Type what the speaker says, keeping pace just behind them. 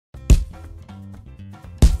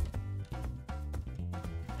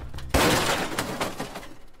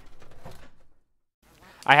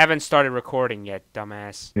I haven't started recording yet,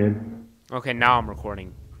 dumbass. Ned. Okay, now I'm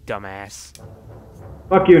recording, dumbass.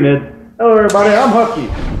 Fuck you, Ned. Hello, everybody. I'm Husky.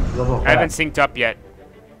 I haven't synced up yet.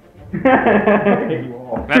 You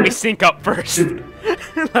all. Let me sync up first.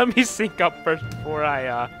 Let me sync up first before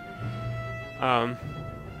I,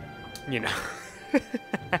 you know.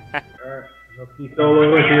 Alright, Husky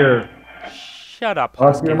solo is here. Shut up,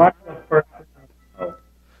 Husky, Husky. am I first? Oh.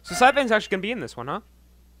 So ScytheVein's actually gonna be in this one, huh?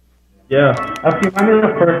 Yeah. Husky,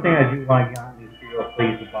 remember the first thing I do when I get on this video,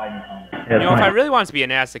 please to buy me home. You know, if I really want to be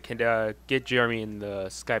an ass, I could get Jeremy in the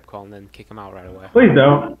Skype call and then kick him out right away. Please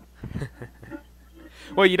don't.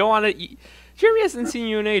 Well, you don't want to. Jeremy hasn't seen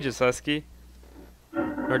you in ages, Husky.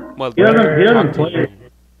 Or, well, He doesn't talk to play. you.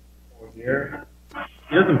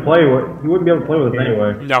 He doesn't play with. He wouldn't be able to play with us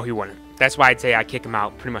anyway. No, he wouldn't. That's why I'd say I kick him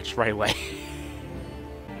out pretty much right away.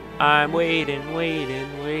 I'm waiting.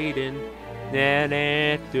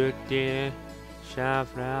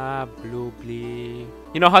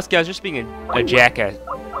 You know, Husky, I was just being a jackass.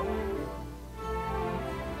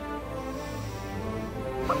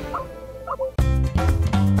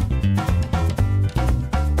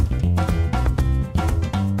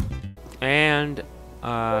 And,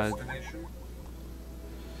 I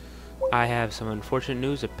have some unfortunate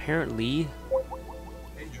news. Apparently,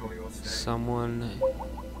 someone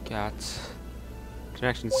got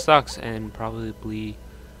connection sucks and probably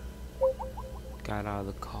got out of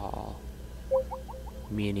the call.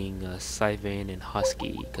 Meaning ScytheVein and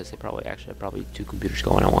Husky, because they probably actually have two computers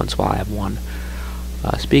going at once while I have one.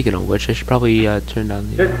 Speaking of which, I should probably turn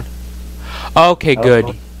down the. Okay,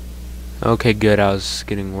 good. Okay, good. I was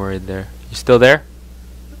getting worried there. You still there?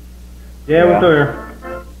 Yeah, we're still here.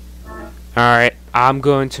 Alright, I'm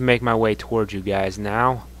going to make my way towards you guys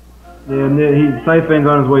now. Yeah, ScytheVein's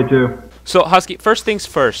on his way too. So, Husky, first things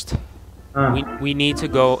first. We need to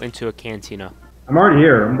go into a cantina. I'm already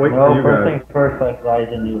here. I'm waiting for you guys. First things first, let's buy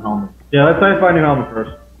the new helmet. Yeah, let's try to find a new helmet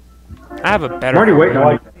first. I have a better. I'm already waiting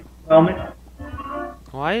on you. Helmet?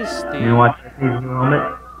 Why is the? You know what? His new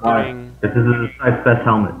helmet? Why? Getting... This is the Scythe's best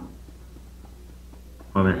helmet.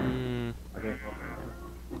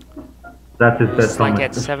 That's his It's best like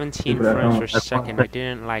helmet. at 17 Stupid frames per helmet. second. I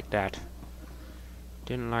didn't like that.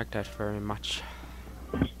 Didn't like that very much.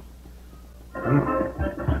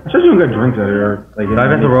 Especially when we got drinks out here. Like,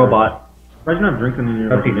 Scythe is a robot. Imagine not drinking in your.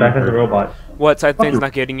 Scythe is a robot. What, ScytheVein's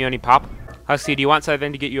not getting you any pop? Husky, do you want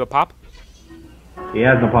ScytheVein to get you a pop? He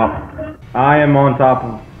has no pop. I am on top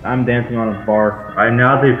of. I'm dancing on a bar. I'm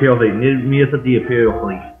now at the Imperial Fleet. Meet us at the Imperial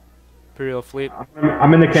Fleet. Imperial Fleet.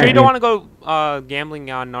 I'm in the canteen. Sure you don't want to go gambling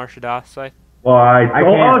on Narshada, Scythe? Well, I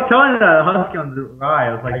was telling the Husky on the ride.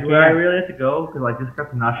 I was like, do I can't. really have to go? Because I just got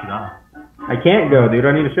to Nashida. I can't go, dude.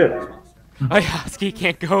 I need a ship. Oh, yeah, Husky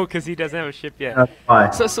can't go because he doesn't have a ship yet. That's why.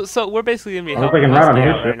 So we're basically gonna be I hope I helping can ride on Husky his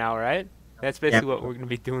out ship. right now, right? That's basically what we're gonna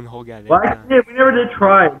be doing the whole goddamn Well, time. we never did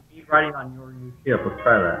try me riding on your new ship. Let's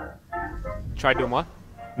try that. Try doing what?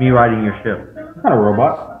 Me riding your ship. I'm not a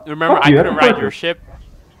robot. Remember, Fuck I you, couldn't that's a ride your person. ship.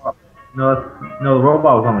 No, the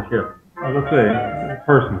robot was on the ship. Let's see.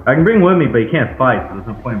 Person. I can bring with me, but you can't fight, so there's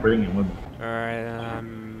no point in bringing him with me. Alright,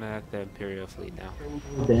 I'm at the Imperial Fleet now.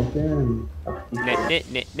 Dancing.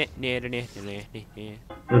 This This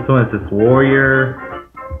one is this warrior.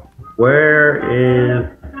 Where is...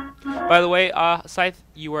 By the way, Scythe,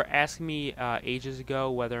 you were asking me ages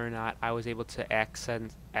ago whether or not I was able to access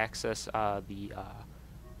the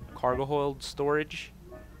cargo hold storage.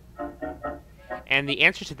 And the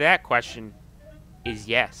answer to that question is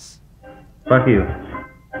yes. Fuck you.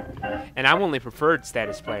 And I'm only preferred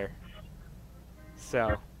status player.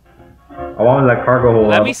 So I wanted that cargo hold.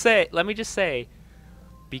 let me just say,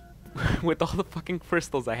 with all the fucking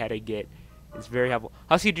crystals I had to get, it's very helpful.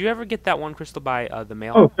 Husky, do you ever get that one crystal by the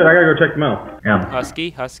mail? Oh shit! I gotta go check them out. Yeah.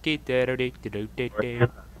 Husky.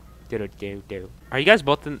 Are you guys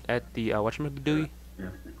both at the whatchamacallit?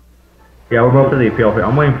 Yeah, we're both at the appeal.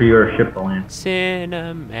 I'm waiting for your ship to land.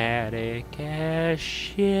 Cinematic as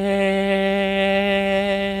shit.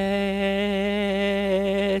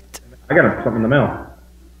 I got something in the mail.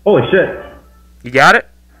 Holy shit! You got it?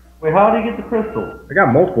 Wait, how did you get the crystal? I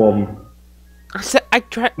got multiple of them. I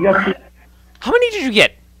tried. You got two. How many did you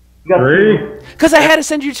get? You got 3. two. Because I had to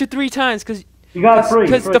send you to 3 times. Because You got three.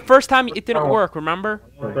 the first time it didn't work. Remember?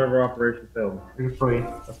 Server operation failed. You're free.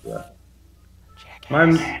 That's that.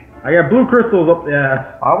 I got blue crystals up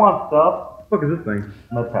there. I want stuff. What the fuck is this thing?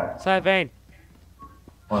 No pack. ScytheVein.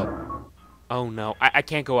 What? Oh no, I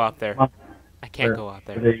can't go out there. I can't go out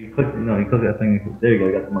there. There, you click. No, you click that thing. There you go.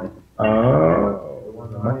 You got the money.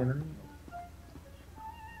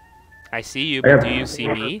 I see you, but do you see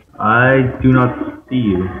me? I do not see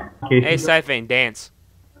you. Hey, ScytheVein, dance.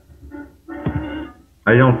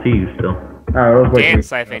 I don't see you still. Alright, let's wait. Dance,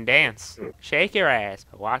 ScytheVein, dance. Shake your ass,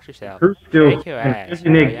 but watch yourself. Cruise skills. Shake your ass.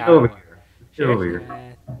 Nick, get over here. Get Shake over your here.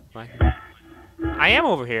 ass. What? I am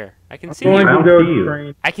over here. I can see Going you. to I go don't see you.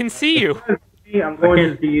 train. I can see you. I'm I going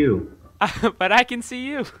can't to see you. But I can see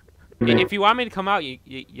you. If you want me to come out,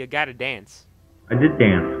 you gotta dance. I did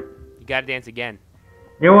dance. You gotta dance again.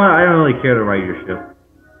 You know what? I don't really care to ride your ship.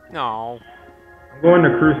 No. I'm going to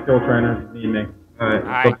cruise skill trainers this evening. Alright.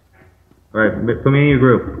 Alright. Alright, put me in your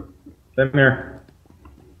group. Same here.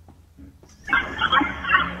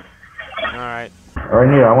 Alright. Alright,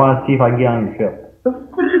 Neil, I want to see if I can get on your ship. This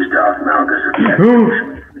is Darth Malgus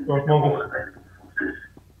again. Darth Malgus.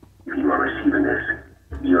 If you are receiving this,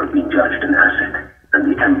 you are being judged an asset,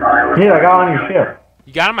 and the Empire... Neil, I got on your ship.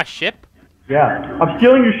 You got on my ship? Yeah. I'm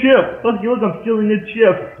stealing your ship. Look, I'm stealing your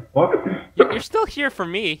ship. What? You're still here for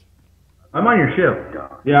me. I'm on your ship.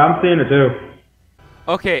 Yeah, I'm seeing it too.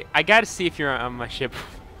 Okay, I gotta see if you're on my ship.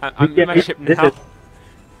 I'm in my ship now.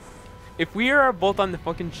 If we are both on the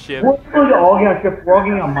fucking ship, We're all getting on ship. We're all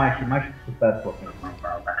getting on my ship. My ship's the best looking.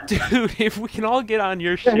 dude, if we can all get on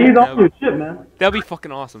your ship, Yeah, he's on your ship, man. that'd be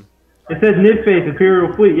fucking awesome. It says Nidface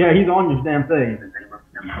Imperial Fleet. Yeah, he's on your damn thing.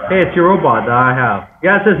 Hey, it's your robot that I have.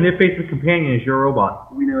 Yeah, it says Nidface's companion is your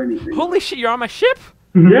robot. We know anything. Holy shit, you're on my ship?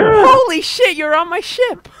 Yeah. Holy shit, you're on my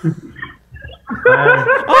ship!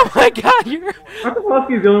 Oh my god, you're... How come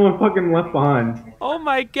Husky's the only one fucking left behind? Oh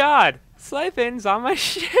my god, ScytheVein's on my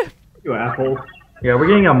ship! You asshole. Yeah, we're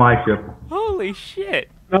getting on my ship. Holy shit!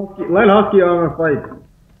 Let Husky on a fight.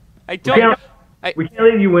 I We don't... can't, I- we can't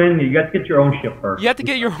leave you in. You got to get your own ship first. You have to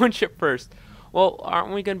get your own ship first. Well,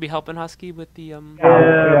 aren't we gonna be helping Husky with the, Yeah,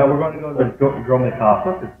 we're going to go to the Gromnik.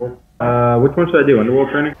 Which one should I do? Underworld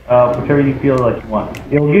training? Whichever you feel like you want.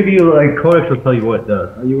 It'll give you, like, Codex will tell you what it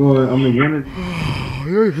does. Are you going? I'm again.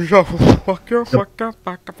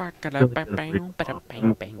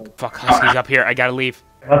 Fuck, Husky's up here. I gotta leave.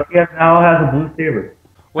 Husky now has a blue saber.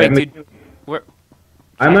 Wait, dude. Where?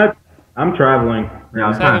 I'm traveling. Yeah,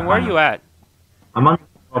 I'm ScytheVein, where are you at? I'm on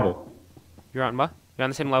the bubble. You're on what? You're on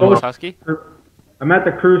the same level as Husky? I'm at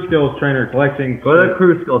the crew skills trainer collecting. Go to the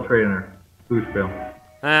crew skill trainer. Crew skill.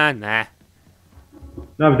 Nah.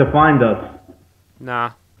 No, to find us.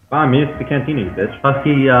 Nah. Find me. It's the cantina, you bitch.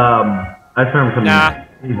 Husky, I just remember something. Nah.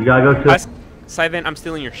 You gotta go to... ScytheVein, I'm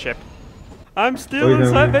stealing your ship. I'm stealing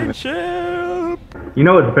doing? ScytheVein's ship! You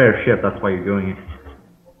know it's a better ship, that's why you're doing it.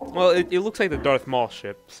 Well, it looks like the Darth Maul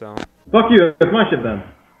ship, so... Fuck you. It's my ship then.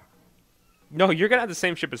 No, you're gonna have the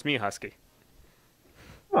same ship as me, Husky.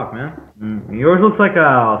 Fuck, man. Yours looks like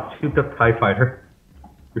a souped-up TIE fighter.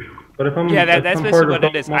 But if I'm Yeah, if that's I'm basically part what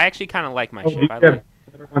of it is. I actually kind of like my Oh, ship. you I can-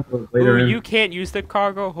 like... later Ooh, in. you can't use the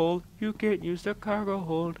cargo hold. You can't use the cargo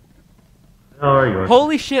hold. Oh, are yours.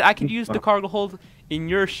 Holy shit, I could use the cargo hold in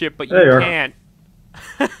your ship, but you There you are. can't.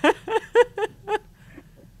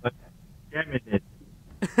 Damn it.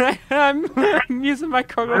 I'm using my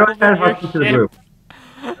cargo How do hold I in add your Husky to the ship. group?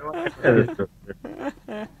 How do I add this group?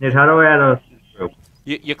 Nate, how do I add us to the group?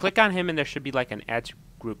 You click on him and there should be like an add to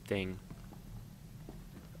group thing.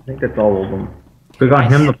 I think that's all of them. Click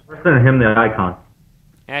on him, the person, and him, the icon.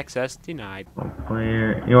 Access denied.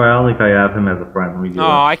 Player. You know, I don't think I have him as a friend. Let me do No,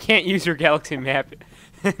 that. I can't use your galaxy map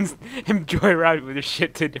and joyride with your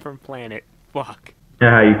ship to a different planet. Fuck.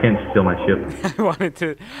 Yeah, you can't steal my ship. I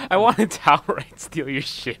wanted to outright steal your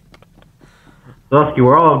ship. Husky,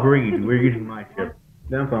 we're all agreed. We're using my ship.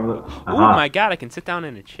 Damn fine with it. Oh Aha. my god, I can sit down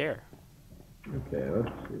in a chair. Okay, let's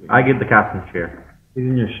see. I get the captain's chair. He's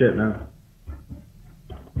in your shit now.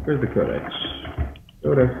 Where's the codex?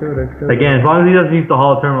 Codex. Again, as long as he doesn't use the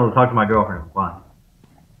holo terminal to talk to my girlfriend, it's fine.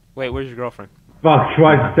 Wait, where's your girlfriend? Fuck,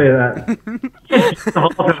 why'd you say that? The holo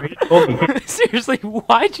terminal, he told me. Seriously,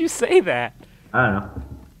 why'd you say that? I don't know.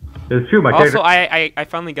 It's true, my Also, character. I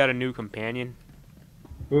finally got a new companion.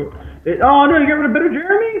 Oh no, you got rid of Better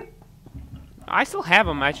Jeremy? I still have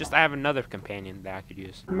him. I have another companion that I could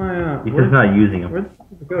use. My, He's just not using him. where's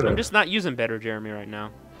the codex? I'm just not using Better Jeremy right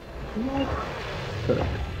now. Codex.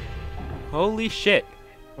 Holy shit.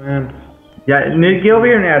 And Yeah, Nick, get over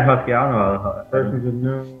here and add Husky. I don't know how persons with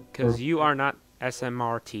no Because you are not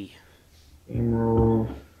SMRT. game rules.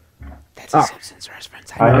 That's Ah. a Simpsons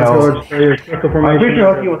reference. I know. Crystal I'm pretty formation.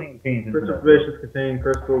 sure Husky wasn't paying attention to Crystal that. formations contain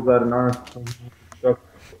crystals that are not.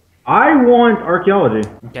 I want archaeology.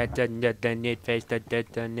 That nude face,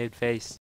 that nude face.